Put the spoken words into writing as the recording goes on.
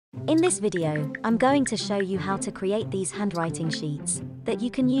In this video, I'm going to show you how to create these handwriting sheets that you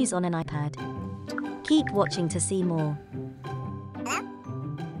can use on an iPad. Keep watching to see more.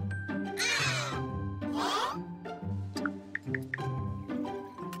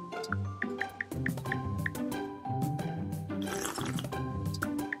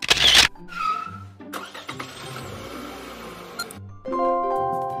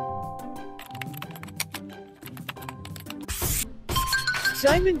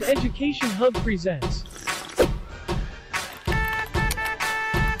 Diamond Education Hub presents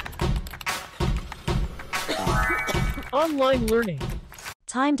Online Learning.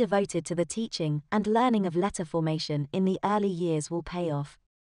 Time devoted to the teaching and learning of letter formation in the early years will pay off.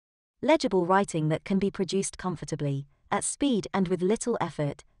 Legible writing that can be produced comfortably, at speed and with little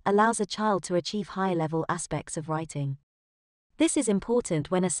effort, allows a child to achieve high-level aspects of writing. This is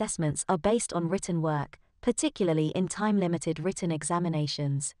important when assessments are based on written work, particularly in time-limited written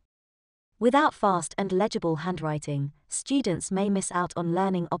examinations. Without fast and legible handwriting, students may miss out on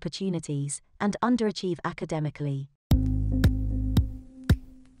learning opportunities and underachieve academically.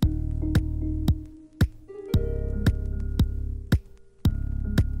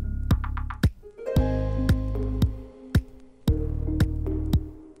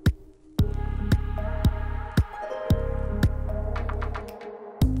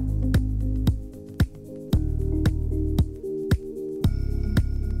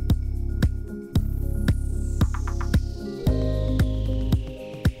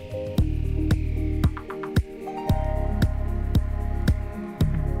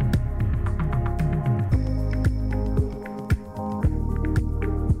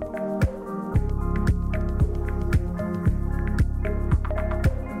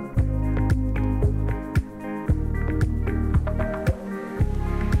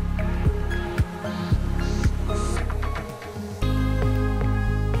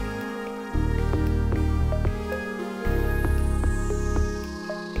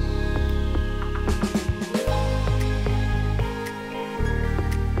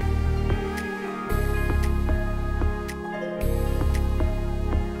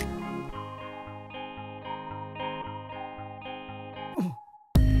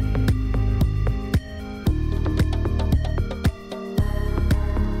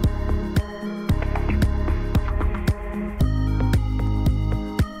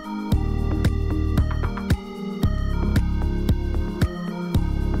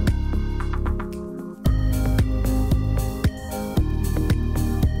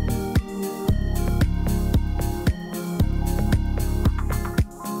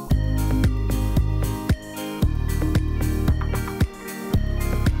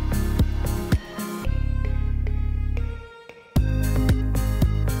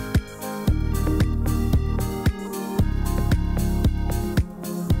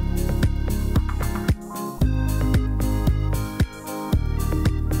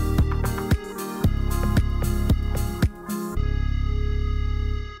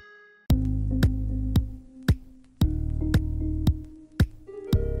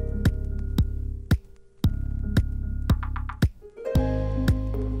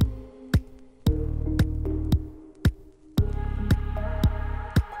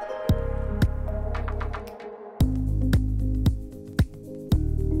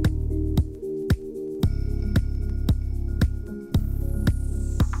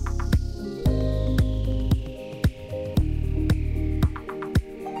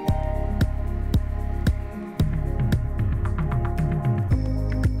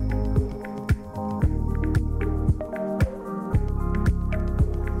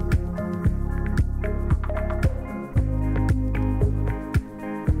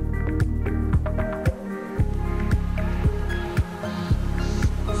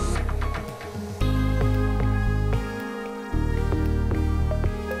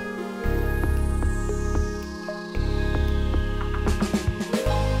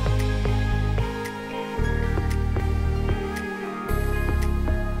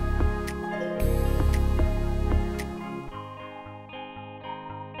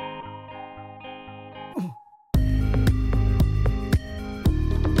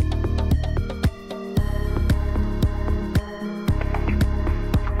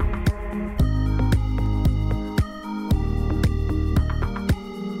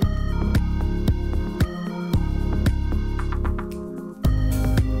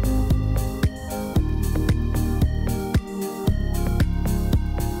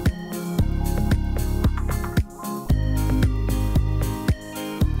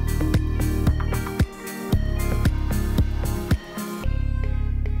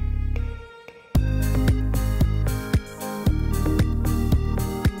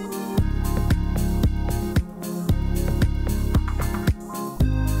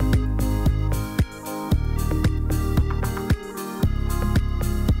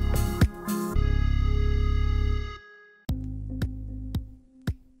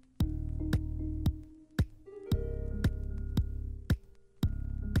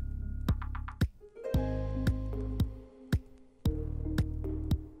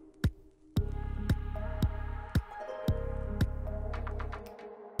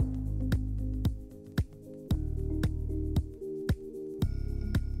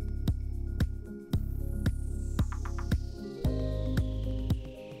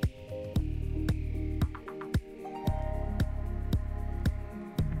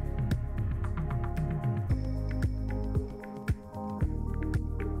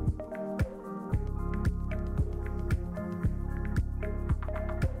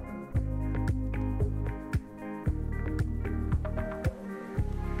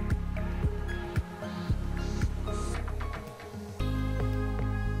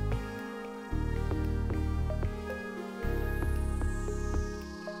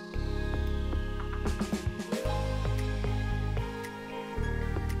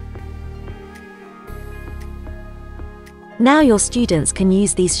 Now your students can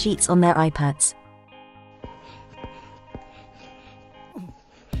use these sheets on their iPads.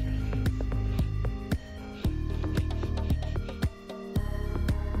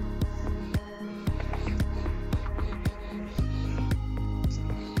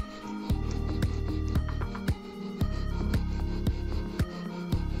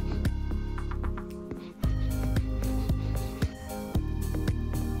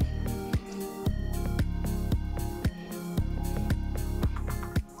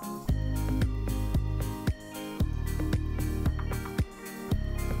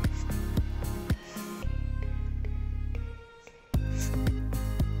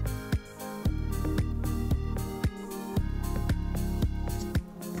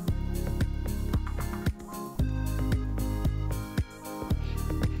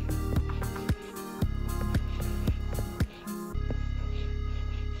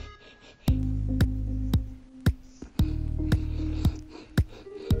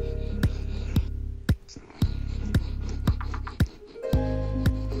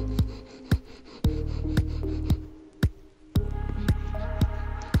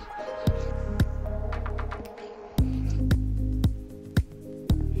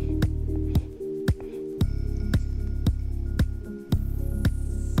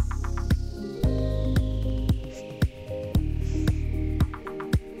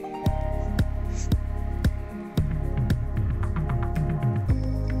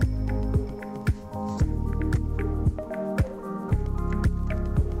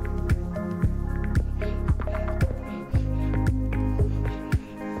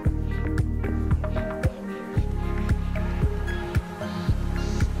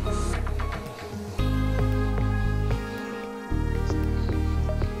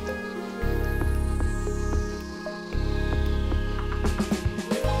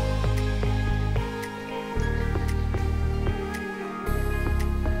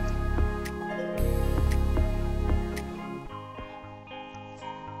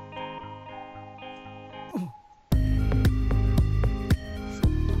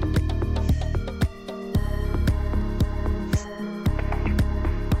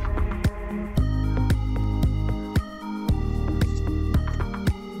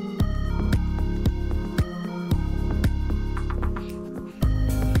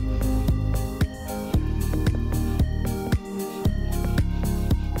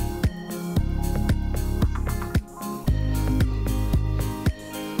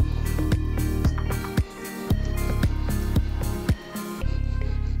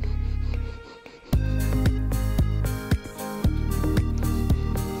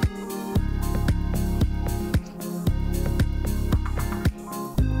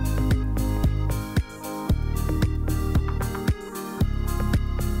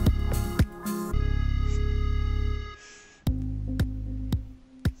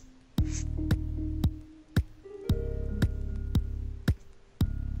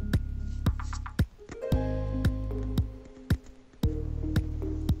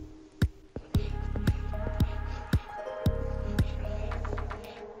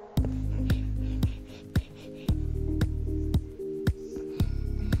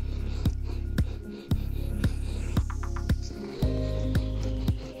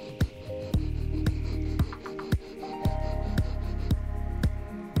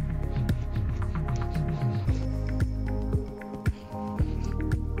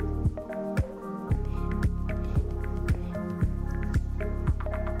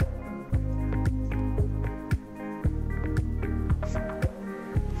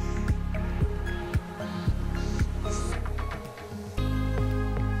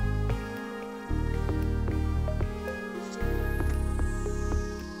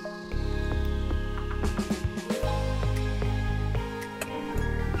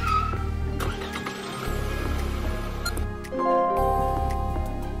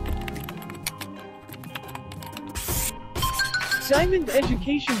 Diamond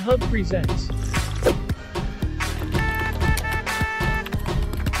Education Hub presents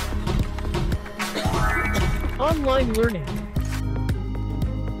Online Learning.